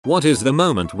What is the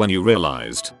moment when you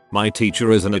realized, my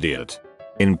teacher is an idiot?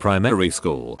 In primary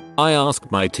school, I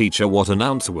asked my teacher what an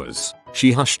ounce was.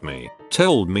 She hushed me,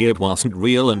 told me it wasn't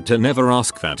real and to never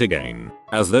ask that again,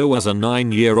 as though as a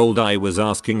 9-year-old I was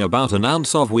asking about an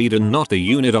ounce of weed and not the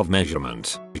unit of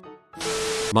measurement.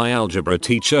 My algebra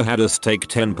teacher had us take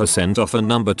 10% off a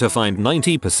number to find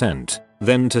 90%.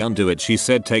 Then to undo it she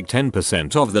said take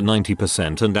 10% of the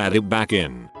 90% and add it back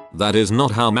in. That is not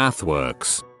how math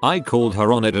works. I called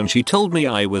her on it and she told me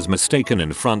I was mistaken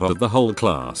in front of the whole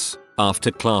class.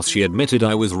 After class she admitted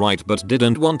I was right but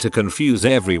didn't want to confuse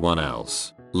everyone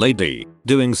else. Lady,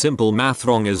 doing simple math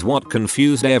wrong is what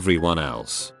confused everyone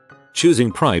else.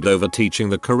 Choosing pride over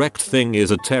teaching the correct thing is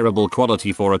a terrible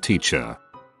quality for a teacher.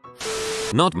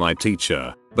 Not my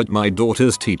teacher, but my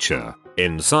daughter's teacher.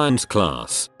 In science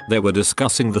class, they were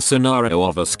discussing the scenario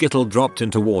of a Skittle dropped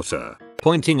into water,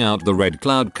 pointing out the red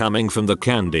cloud coming from the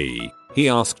candy. He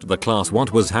asked the class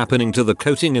what was happening to the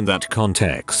coating in that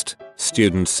context.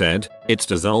 Students said, it's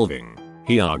dissolving.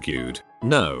 He argued,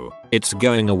 no, it's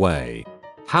going away.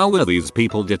 How were these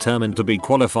people determined to be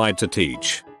qualified to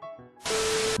teach?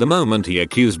 The moment he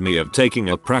accused me of taking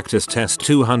a practice test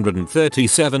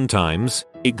 237 times,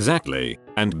 exactly,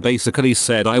 and basically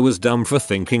said I was dumb for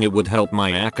thinking it would help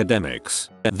my academics.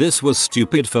 This was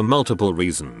stupid for multiple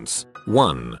reasons.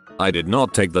 1. I did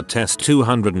not take the test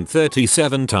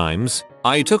 237 times,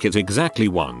 I took it exactly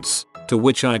once, to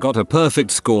which I got a perfect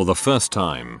score the first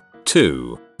time.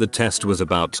 2. The test was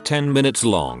about 10 minutes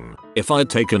long. If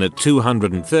I'd taken it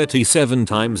 237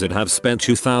 times I'd have spent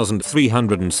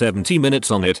 2,370 minutes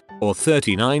on it, or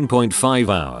 39.5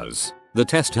 hours. The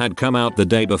test had come out the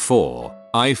day before.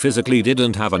 I physically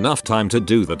didn't have enough time to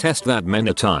do the test that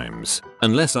many times,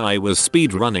 unless I was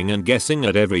speed running and guessing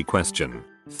at every question.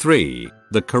 3.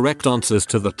 The correct answers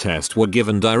to the test were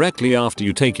given directly after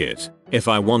you take it. If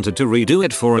I wanted to redo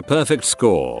it for a perfect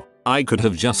score, I could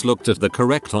have just looked at the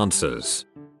correct answers.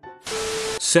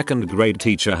 Second grade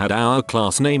teacher had our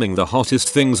class naming the hottest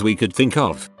things we could think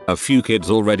of. A few kids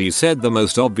already said the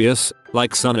most obvious,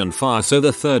 like sun and fire, so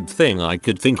the third thing I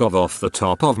could think of off the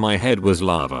top of my head was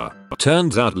lava.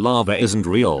 Turns out lava isn't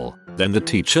real. Then the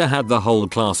teacher had the whole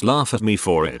class laugh at me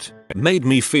for it. It made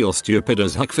me feel stupid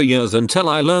as heck for years until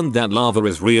I learned that lava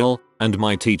is real, and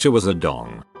my teacher was a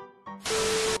dong.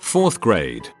 Fourth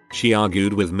grade, she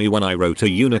argued with me when I wrote a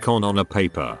unicorn on a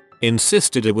paper.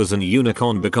 Insisted it was an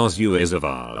unicorn because U is a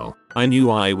vowel. I knew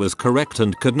I was correct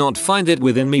and could not find it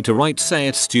within me to write say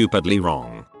it stupidly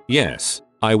wrong. Yes,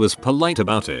 I was polite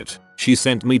about it. She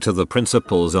sent me to the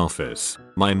principal's office.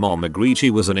 My mom agreed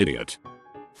she was an idiot.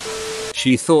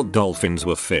 She thought dolphins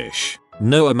were fish.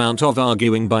 No amount of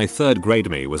arguing by third grade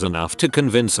me was enough to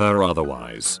convince her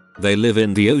otherwise. They live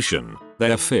in the ocean.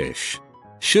 They're fish.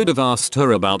 Should have asked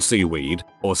her about seaweed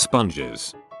or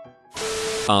sponges.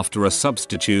 After a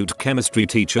substitute chemistry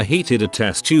teacher heated a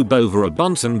test tube over a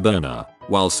Bunsen burner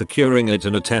while securing it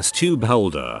in a test tube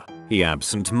holder, he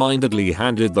absent-mindedly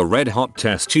handed the red-hot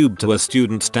test tube to a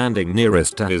student standing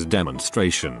nearest to his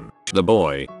demonstration. The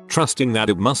boy, trusting that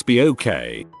it must be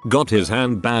okay, got his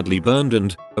hand badly burned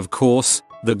and, of course,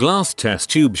 the glass test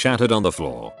tube shattered on the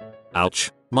floor.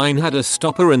 Ouch. Mine had a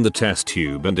stopper in the test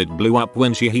tube and it blew up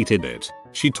when she heated it.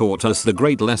 She taught us the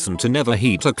great lesson to never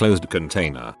heat a closed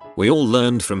container. We all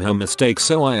learned from her mistakes,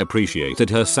 so I appreciated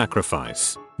her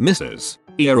sacrifice. Mrs.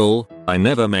 Earl, I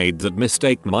never made that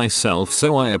mistake myself,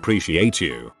 so I appreciate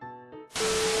you.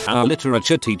 Our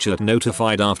literature teacher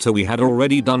notified after we had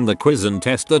already done the quiz and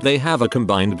test that they have a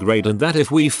combined grade and that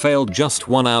if we failed just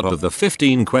one out of the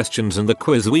 15 questions in the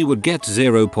quiz we would get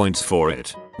 0 points for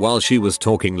it. While she was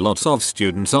talking, lots of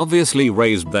students obviously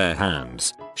raised their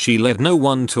hands. She let no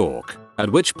one talk,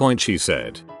 at which point she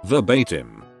said,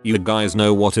 verbatim, "You guys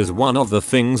know what is one of the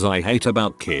things I hate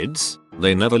about kids?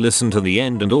 They never listen to the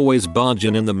end and always barge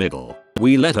in the middle."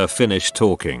 We let her finish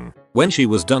talking. When she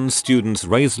was done, students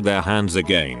raised their hands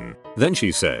again. Then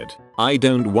she said, "I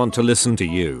don't want to listen to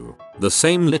you." The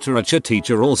same literature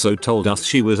teacher also told us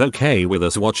she was okay with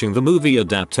us watching the movie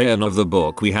adaptation of the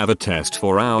book we have a test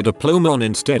for our diploma on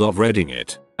instead of reading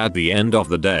it. At the end of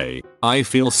the day, I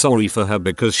feel sorry for her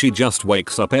because she just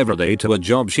wakes up every day to a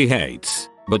job she hates,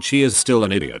 but she is still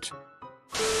an idiot.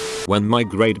 When my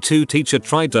grade 2 teacher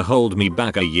tried to hold me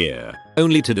back a year,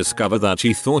 only to discover that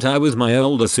she thought I was my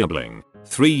older sibling,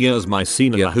 3 years my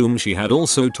senior, whom she had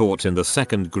also taught in the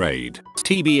 2nd grade.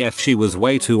 TBF, she was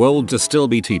way too old to still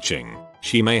be teaching.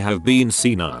 She may have been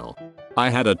senile. I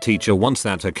had a teacher once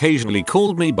that occasionally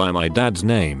called me by my dad's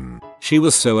name. She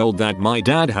was so old that my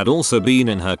dad had also been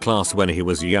in her class when he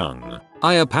was young.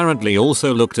 I apparently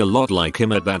also looked a lot like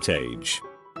him at that age.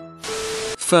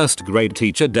 First grade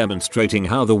teacher demonstrating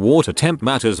how the water temp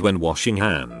matters when washing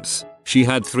hands. She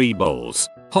had 3 bowls,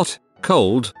 hot,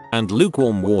 cold, and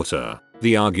lukewarm water.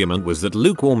 The argument was that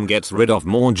lukewarm gets rid of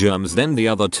more germs than the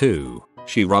other 2.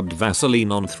 She rubbed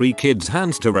Vaseline on 3 kids'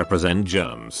 hands to represent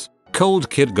germs. Cold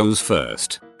kid goes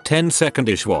first. 10-second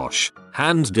dish wash.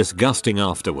 Hands disgusting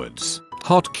afterwards.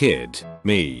 Hot kid,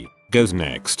 me, goes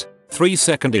next.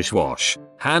 3-second dish wash.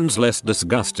 Hands less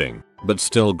disgusting, but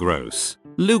still gross.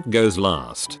 Luke goes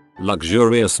last.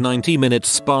 Luxurious 90-minute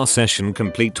spa session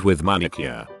complete with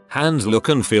manicure. Hands look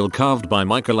and feel carved by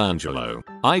Michelangelo.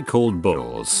 I called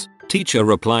bulls. Teacher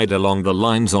replied along the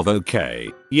lines of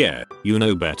okay, yeah, you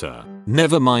know better.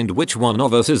 Never mind which one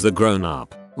of us is the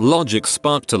grown-up. Logic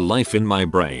sparked to life in my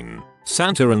brain.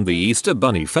 Santa and the Easter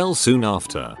Bunny fell soon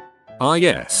after. Ah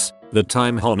yes, the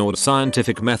time-honored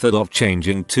scientific method of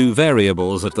changing 2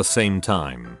 variables at the same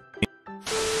time.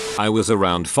 I was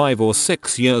around 5 or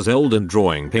 6 years old and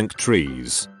drawing pink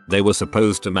trees. They were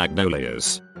supposed to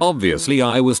magnolias. Obviously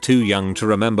I was too young to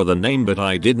remember the name, but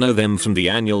I did know them from the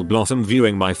annual blossom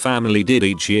viewing my family did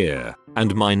each year,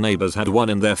 and my neighbors had one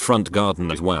in their front garden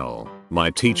as well.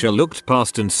 My teacher looked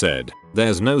past and said,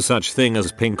 "There's no such thing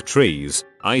as pink trees."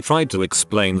 I tried to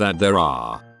explain that there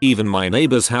are. Even my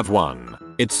neighbors have one,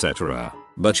 etc.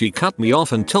 But she cut me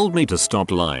off and told me to stop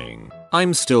lying.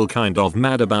 I'm still kind of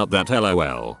mad about that,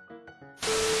 lol.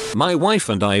 My wife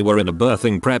and I were in a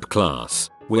birthing prep class.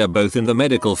 We're both in the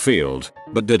medical field,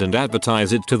 but didn't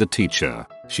advertise it to the teacher.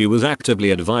 She was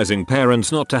actively advising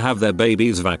parents not to have their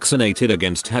babies vaccinated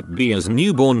against Hep B as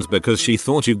newborns because she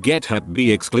thought you get Hep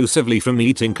B exclusively from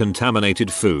eating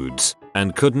contaminated foods,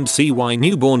 and couldn't see why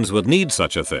newborns would need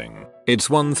such a thing. It's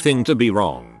one thing to be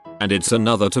wrong, and it's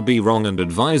another to be wrong and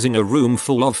advising a room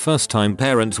full of first-time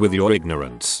parents with your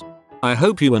ignorance. I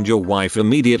hope you and your wife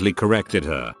immediately corrected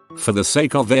her, for the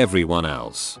sake of everyone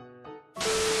else.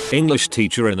 English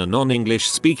teacher in a non-English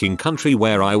speaking country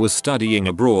where I was studying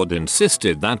abroad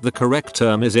insisted that the correct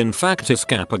term is in fact a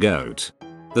scapegoat.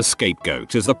 The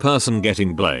scapegoat is the person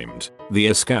getting blamed. The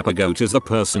escapegoat is the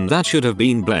person that should have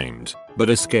been blamed, but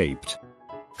escaped.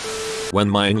 When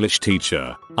my English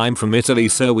teacher, I'm from Italy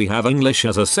so we have English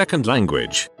as a second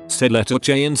language, said lettuce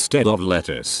instead of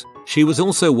lettuce, she was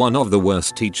also one of the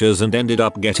worst teachers and ended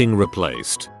up getting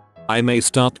replaced. I may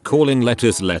start calling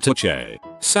lettuce lettuce.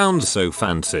 Sounds so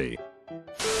fancy.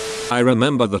 I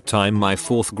remember the time my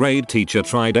 4th grade teacher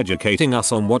tried educating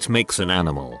us on what makes an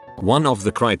animal. One of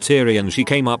the criterion she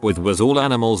came up with was all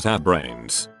animals have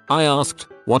brains. I asked,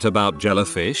 what about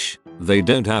jellyfish? They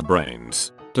don't have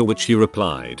brains. To which she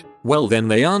replied, well then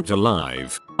they aren't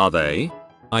alive, are they?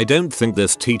 I don't think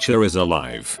this teacher is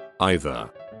alive, either.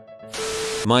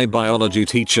 My biology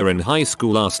teacher in high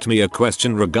school asked me a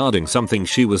question regarding something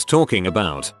she was talking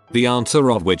about, the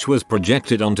answer of which was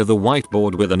projected onto the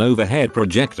whiteboard with an overhead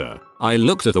projector. I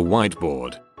looked at the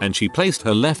whiteboard, and she placed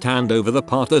her left hand over the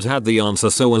part that had the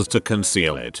answer so as to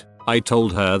conceal it. I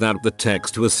told her that the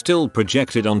text was still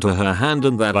projected onto her hand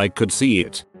and that I could see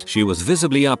it. She was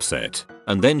visibly upset,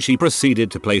 and then she proceeded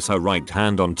to place her right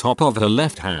hand on top of her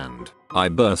left hand. I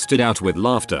bursted out with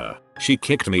laughter. She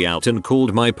kicked me out and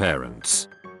called my parents.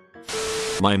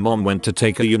 My mom went to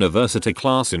take a university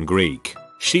class in Greek.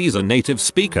 She's a native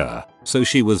speaker, so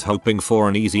she was hoping for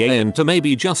an easy A and to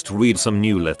maybe just read some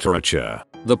new literature.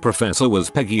 The professor was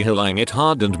Peggy Hilling it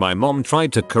hard and my mom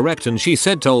tried to correct and she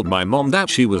told my mom that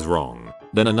she was wrong.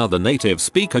 Then another native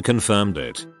speaker confirmed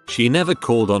it. She never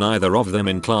called on either of them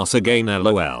in class again,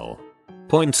 lol.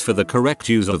 Points for the correct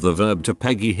use of the verb to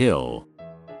Peggy Hill.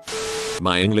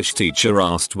 My English teacher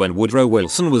asked when Woodrow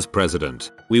Wilson was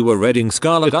president. We were reading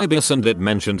Scarlet Ibis and it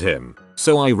mentioned him,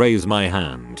 so I raised my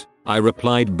hand. I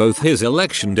replied both his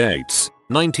election dates,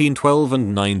 1912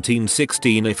 and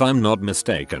 1916 if I'm not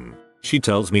mistaken. She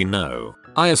tells me no.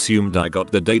 I assumed I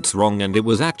got the dates wrong and it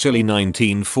was actually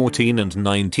 1914 and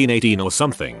 1918 or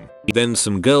something. Then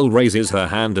some girl raises her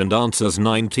hand and answers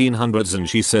 1900s and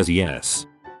she says yes.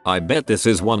 I bet this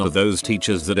is one of those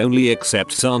teachers that only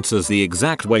accepts answers the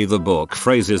exact way the book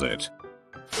phrases it.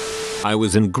 I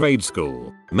was in grade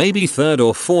school, maybe 3rd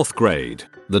or 4th grade.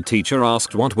 The teacher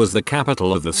asked what was the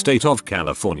capital of the state of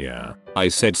California. I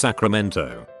said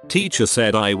Sacramento. Teacher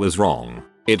said I was wrong.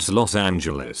 It's Los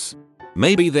Angeles.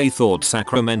 Maybe they thought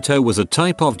Sacramento was a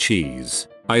type of cheese.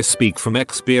 I speak from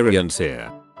experience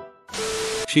here.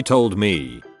 She told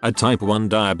me, a type 1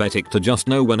 diabetic, to just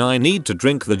know when I need to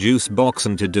drink the juice box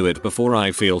and to do it before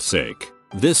I feel sick.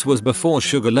 This was before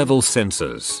sugar level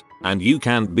sensors, and you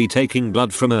can't be taking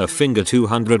blood from her finger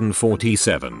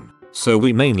 247. So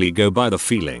we mainly go by the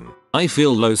feeling. I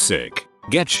feel low sick.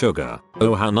 Get sugar.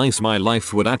 Oh how nice my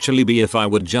life would actually be if I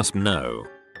would just know.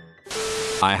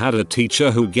 I had a teacher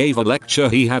who gave a lecture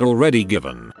he had already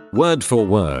given, word for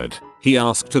word. He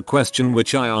asked a question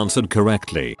which I answered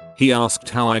correctly. He asked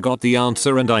how I got the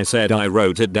answer and I said I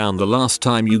wrote it down the last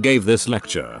time you gave this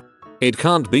lecture. It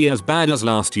can't be as bad as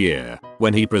last year,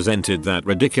 when he presented that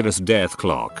ridiculous death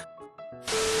clock.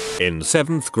 In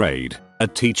 7th grade, a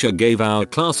teacher gave our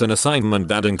class an assignment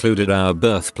that included our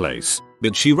birthplace,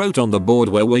 but she wrote on the board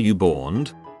where were you born?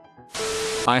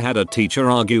 I had a teacher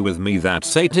argue with me that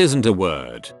Sate isn't a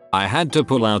word. I had to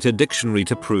pull out a dictionary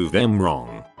to prove them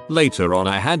wrong. Later on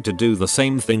I had to do the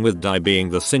same thing with die being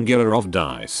the singular of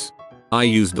dice. I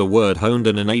used the word honed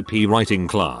in an AP writing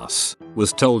class,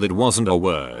 was told it wasn't a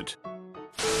word.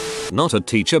 Not a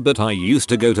teacher, but I used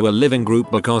to go to a living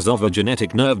group because of a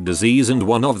genetic nerve disease and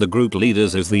one of the group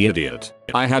leaders is the idiot.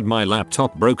 I had my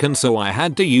laptop broken so I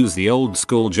had to use the old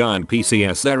school giant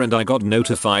PCS there and I got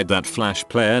notified that Flash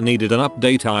Player needed an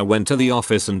update. I went to the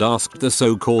office and asked the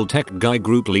so-called tech guy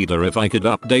group leader if I could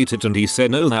update it and he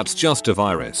said no, that's just a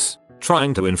virus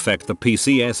trying to infect the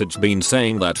PCS. It's been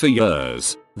saying that for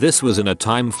years. This was in a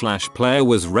time Flash Player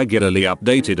was regularly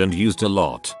updated and used a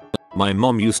lot. My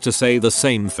mom used to say the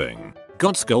same thing.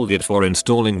 Got scolded for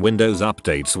installing Windows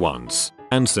updates once.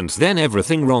 And since then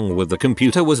everything wrong with the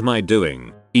computer was my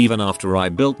doing. Even after I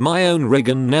built my own rig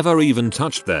and never even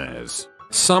touched theirs.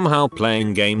 Somehow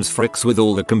playing games fricks with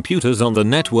all the computers on the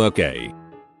network.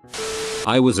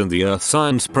 I was in the Earth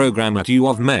Science program at U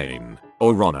of Maine,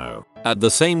 or Rono. At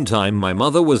the same time my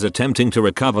mother was attempting to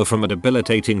recover from a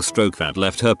debilitating stroke that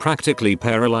left her practically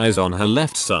paralyzed on her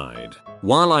left side.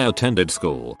 While I attended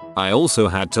school, I also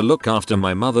had to look after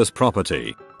my mother's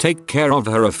property, take care of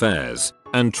her affairs,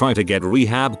 and try to get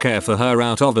rehab care for her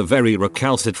out of a very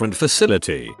recalcitrant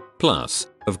facility. Plus,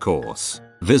 of course,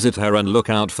 visit her and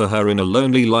look out for her in a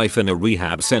lonely life in a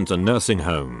rehab center nursing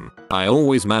home. I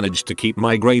always managed to keep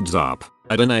my grades up,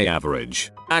 at an A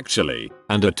average, actually,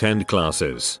 and attend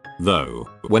classes. Though,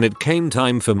 when it came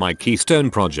time for my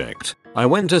Keystone project, I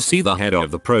went to see the head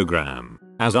of the program,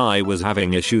 as I was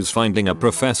having issues finding a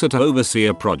professor to oversee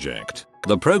a project.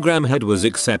 The program head was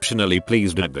exceptionally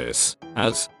pleased at this,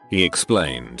 as, he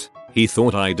explained, he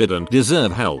thought I didn't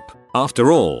deserve help.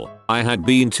 After all, I had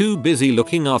been too busy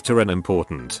looking after an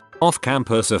important,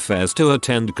 off-campus affairs to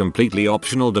attend completely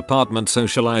optional department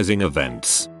socializing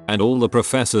events, and all the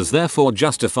professors therefore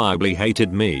justifiably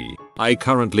hated me. I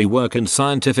currently work in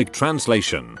scientific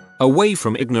translation, away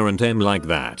from ignorant M like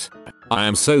that. I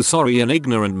am so sorry an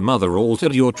ignorant mother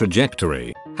altered your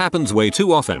trajectory. Happens way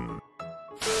too often.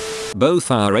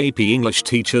 Both our AP English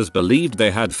teachers believed they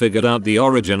had figured out the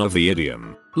origin of the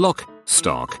idiom lock,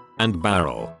 stock, and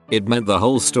barrel. It meant the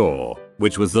whole store,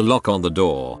 which was the lock on the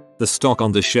door, the stock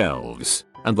on the shelves,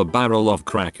 and the barrel of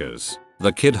crackers.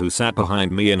 The kid who sat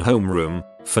behind me in homeroom,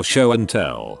 for show and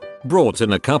tell, brought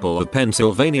in a couple of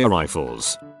Pennsylvania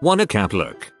rifles, one a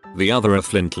caplock, the other a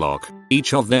flintlock,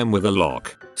 each of them with a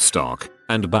lock, stock,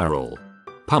 and barrel.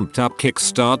 Pumped up kick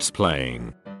starts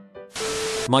playing.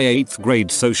 My 8th grade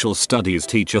social studies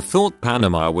teacher thought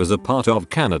Panama was a part of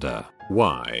Canada.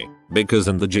 Why? Because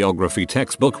in the geography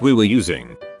textbook we were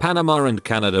using, Panama and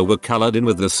Canada were colored in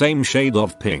with the same shade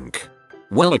of pink.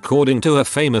 Well, according to her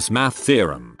famous math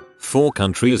theorem, 4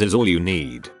 countries is all you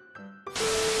need.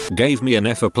 Gave me an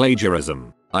F for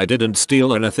plagiarism. I didn't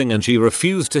steal anything and she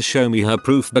refused to show me her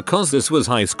proof because this was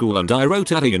high school and I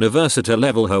wrote at a university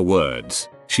level her words.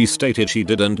 She stated she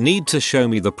didn't need to show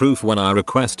me the proof when I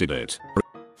requested it.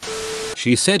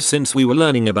 She said since we were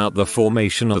learning about the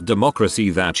formation of democracy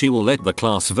that she will let the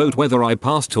class vote whether I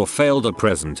passed or failed a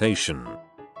presentation.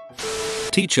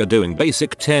 Teacher doing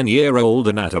basic 10-year-old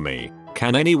anatomy.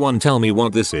 Can anyone tell me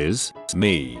what this is? It's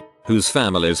me, whose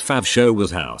family's fav show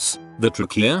was house. The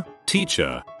trachea?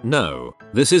 Teacher, no,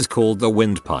 this is called the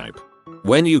windpipe.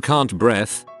 When you can't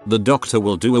breath, the doctor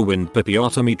will do a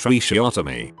windpipeotomy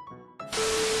tracheotomy.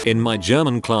 In my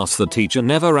German class the teacher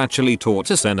never actually taught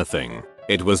us anything.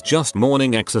 It was just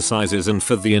morning exercises and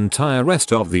for the entire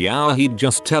rest of the hour he'd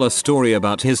just tell a story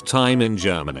about his time in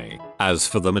Germany. As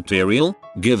for the material,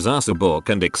 gives us a book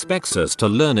and expects us to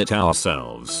learn it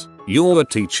ourselves. You're a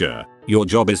teacher, your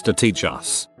job is to teach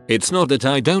us. It's not that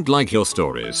I don't like your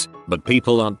stories, but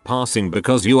people aren't passing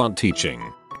because you aren't teaching.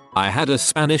 I had a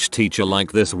Spanish teacher like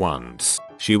this once.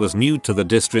 She was new to the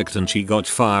district and she got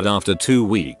fired after 2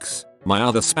 weeks. My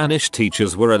other Spanish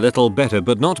teachers were a little better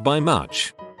but not by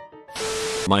much.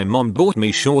 My mom bought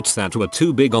me shorts that were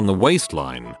too big on the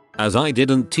waistline. As I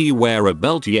didn't wear a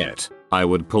belt yet, I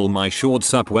would pull my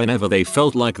shorts up whenever they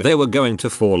felt like they were going to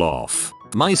fall off.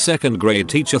 My 2nd grade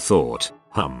teacher thought,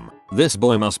 this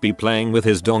boy must be playing with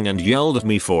his dong and yelled at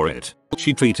me for it.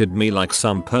 She treated me like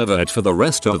some pervert for the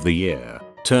rest of the year.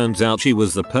 Turns out she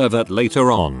was the pervert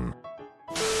later on.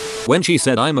 When she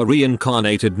said I'm a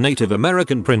reincarnated Native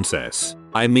American princess,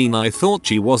 I mean I thought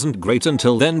she wasn't great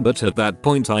until then, but at that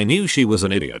point I knew she was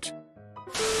an idiot.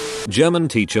 German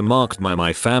teacher marked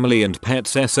my family and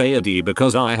pets essay a D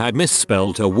because I had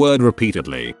misspelled a word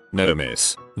repeatedly. No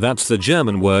miss, that's the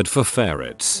German word for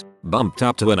ferrets. Bumped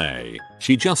up to an A.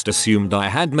 She just assumed I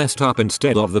had messed up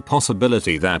instead of the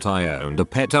possibility that I owned a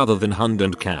pet other than hund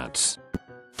and cats.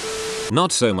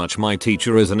 Not so much my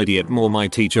teacher is an idiot, more my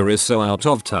teacher is so out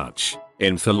of touch.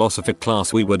 In philosophy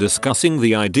class we were discussing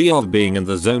the idea of being in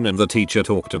the zone and the teacher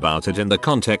talked about it in the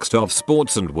context of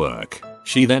sports and work.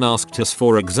 She then asked us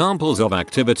for examples of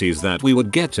activities that we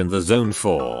would get in the zone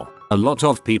for. A lot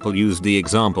of people used the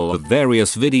example of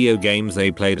various video games they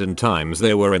played and times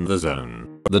they were in the zone.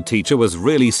 The teacher was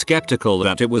really skeptical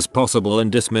that it was possible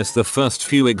and dismissed the first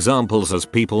few examples as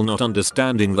people not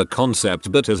understanding the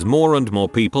concept, but as more and more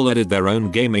people added their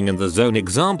own gaming in the zone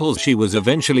examples, she was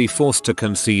eventually forced to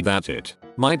concede that it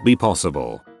might be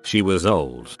possible. She was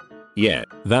old. Yeah,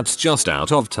 that's just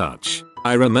out of touch.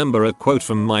 I remember a quote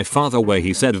from my father where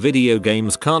he said video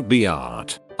games can't be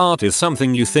art. Art is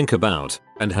something you think about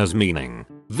and has meaning.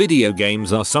 Video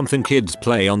games are something kids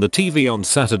play on the TV on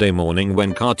Saturday morning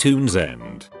when cartoons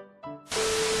end.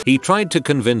 He tried to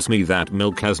convince me that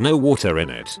milk has no water in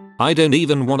it. I don't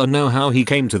even want to know how he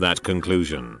came to that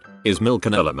conclusion. Is milk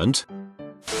an element?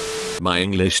 My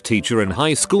English teacher in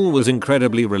high school was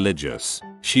incredibly religious.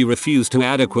 She refused to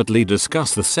adequately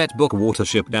discuss the set book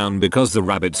Watership Down because the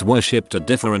rabbits worshipped a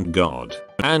different god.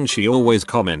 And she always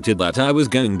commented that I was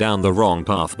going down the wrong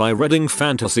path by reading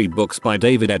fantasy books by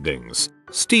David Eddings,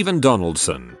 Stephen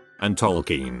Donaldson, and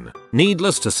Tolkien.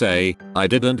 Needless to say, I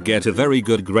didn't get a very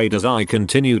good grade as I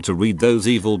continued to read those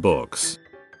evil books.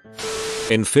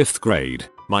 In 5th grade,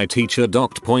 my teacher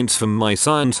docked points from my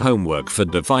science homework for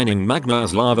defining magma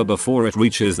as lava before it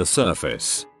reaches the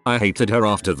surface. I hated her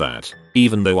after that,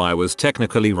 even though I was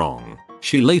technically wrong.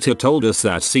 She later told us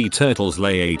that sea turtles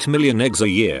lay 8 million eggs a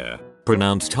year,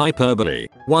 pronounced hyperbole,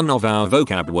 one of our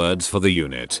vocab words for the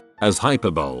unit, as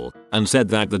hyperbole, and said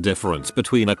that the difference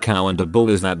between a cow and a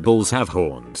bull is that bulls have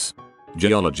horns.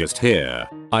 Geologist here,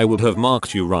 I would have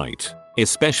marked you right,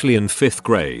 especially in 5th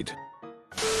grade.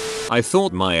 I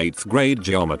thought my 8th grade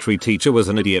geometry teacher was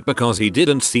an idiot because he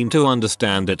didn't seem to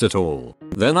understand it at all.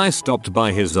 Then I stopped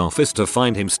by his office to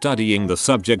find him studying the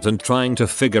subject and trying to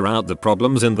figure out the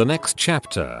problems in the next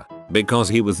chapter. Because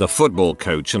he was the football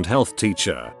coach and health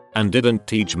teacher, and didn't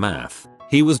teach math,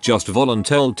 he was just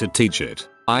volunteered to teach it.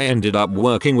 I ended up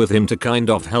working with him to kind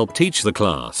of help teach the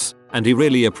class, and he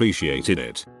really appreciated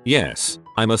it. Yes,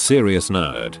 I'm a serious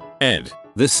nerd. Ed,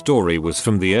 this story was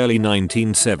from the early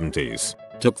 1970s.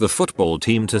 Took the football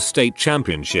team to state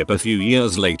championship a few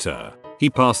years later. He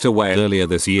passed away earlier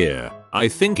this year. I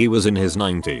think he was in his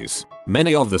 90s.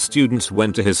 Many of the students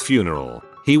went to his funeral.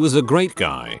 He was a great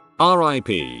guy.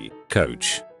 R.I.P.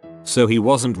 Coach. So he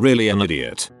wasn't really an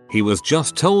idiot. He was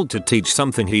just told to teach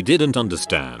something he didn't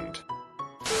understand.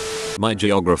 My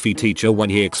geography teacher, when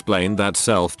he explained that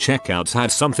self-checkouts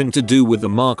had something to do with the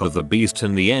mark of the beast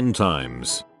in the end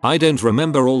times. I don't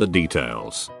remember all the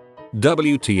details.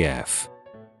 WTF.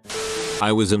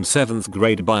 I was in 7th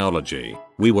grade biology.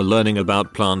 We were learning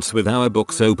about plants with our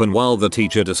books open while the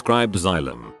teacher described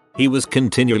xylem. He was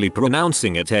continually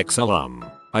pronouncing it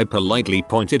xylem. I politely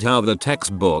pointed how the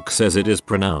textbook says it is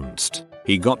pronounced.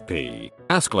 He got P.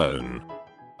 Asclone.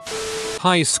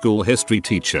 High school history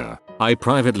teacher. I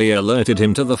privately alerted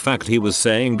him to the fact he was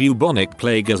saying bubonic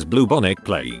plague as bluebonic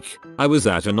plague. I was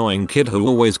that annoying kid who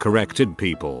always corrected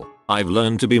people. I've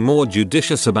learned to be more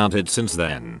judicious about it since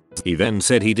then. He then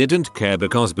said he didn't care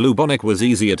because bubonic was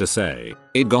easier to say.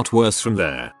 It got worse from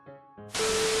there.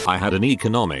 I had an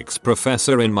economics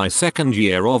professor in my 2nd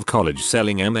year of college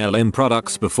selling MLM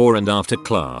products before and after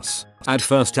class. At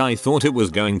first I thought it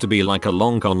was going to be like a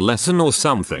long con lesson or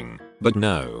something, but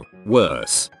no,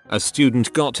 worse. A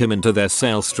student got him into their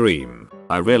sales stream.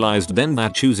 I realized then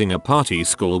that choosing a party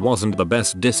school wasn't the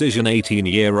best decision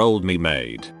 18-year-old me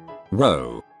made.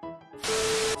 Whoa.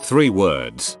 3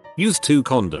 words. Use 2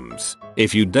 condoms.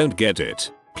 If you don't get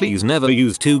it, please never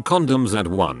use 2 condoms at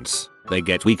once. They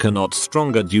get weaker, not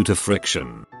stronger due to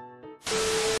friction.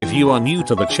 If you are new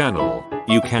to the channel,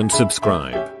 you can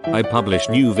subscribe. I publish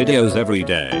new videos every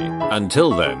day.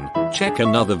 Until then, check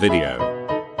another video.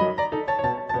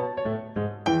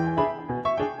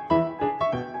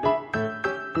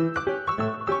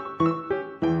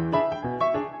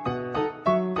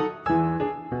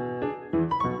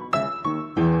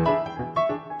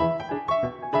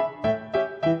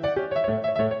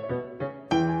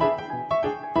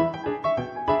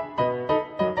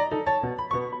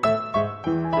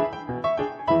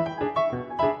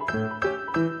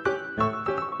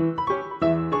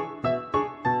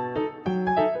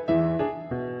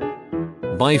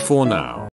 Bye for now.